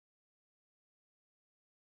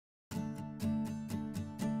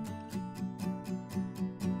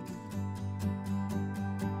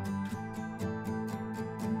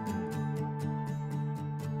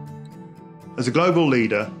As a global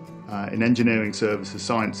leader in engineering services,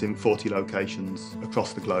 Cyient in 40 locations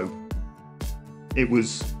across the globe, it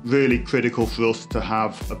was really critical for us to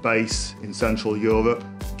have a base in Central Europe.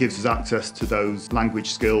 It gives us access to those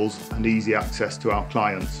language skills and easy access to our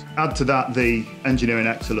clients. Add to that the engineering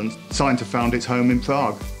excellence. Cyient have found its home in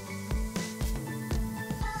Prague.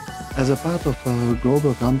 As a part of a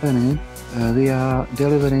global company, we are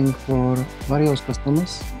delivering for various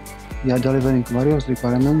customers. We are delivering various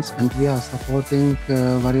requirements and we are supporting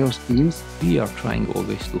various teams. We are trying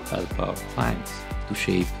always to help our clients to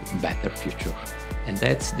shape a better future. And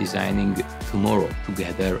that's designing tomorrow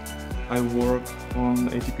together. I work on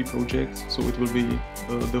ATP projects, so it will be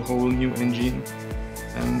the whole new engine.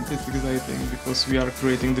 And it's exciting because we are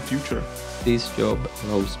creating the future. This job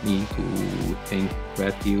allows me to think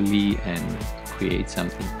creatively and create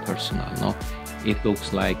something personal. No? It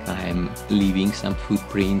looks like I'm leaving some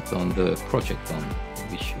footprint on the project on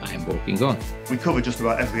which I am working on. We cover just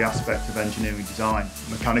about every aspect of engineering design,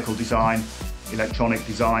 mechanical design, electronic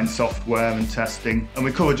design, software and testing. And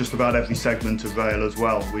we cover just about every segment of rail as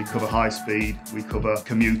well. We cover high speed, we cover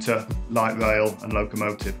commuter, light rail and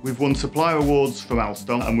locomotive. We've won supplier awards from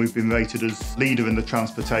Alstom and we've been rated as leader in the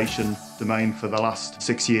transportation domain for the last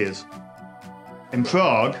 6 years. In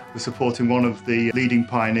Prague, we're supporting one of the leading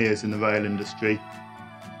pioneers in the rail industry.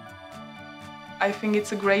 I think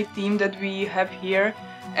it's a great team that we have here.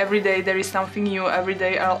 Every day there is something new, every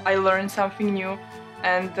day I learn something new,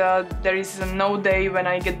 and there is no day when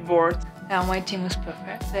I get bored. My team is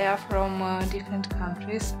perfect. They are from different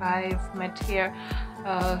countries. I've met here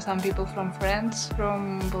some people from France,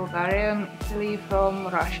 from Bulgaria, Italy, from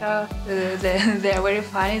Russia. They are very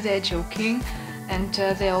funny, they're joking, and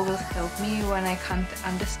they always help me when I can't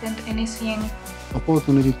understand anything.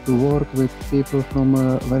 Opportunity to work with people from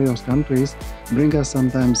various countries bring us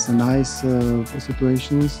sometimes nice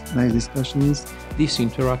situations, nice discussions. This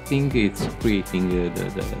interacting, it's creating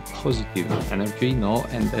the positive energy, no?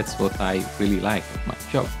 And that's what I really like of my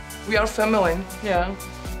job. We are family, yeah.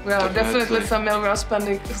 We are definitely family. We are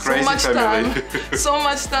spending so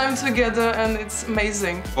much time together, and it's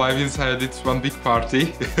amazing. Life inside, it's one big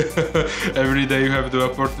party. Every day you have the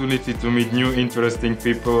opportunity to meet new interesting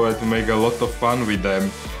people and to make a lot of fun with them.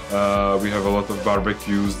 We have a lot of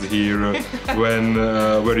barbecues here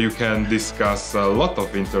where you can discuss a lot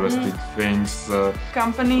of interesting things.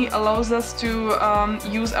 Company allows us to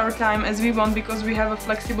use our time as we want because we have a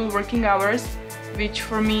flexible working hours, which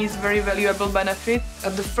for me is very valuable benefit.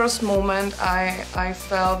 At the first moment I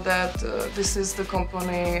felt that this is the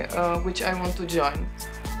company which I want to join.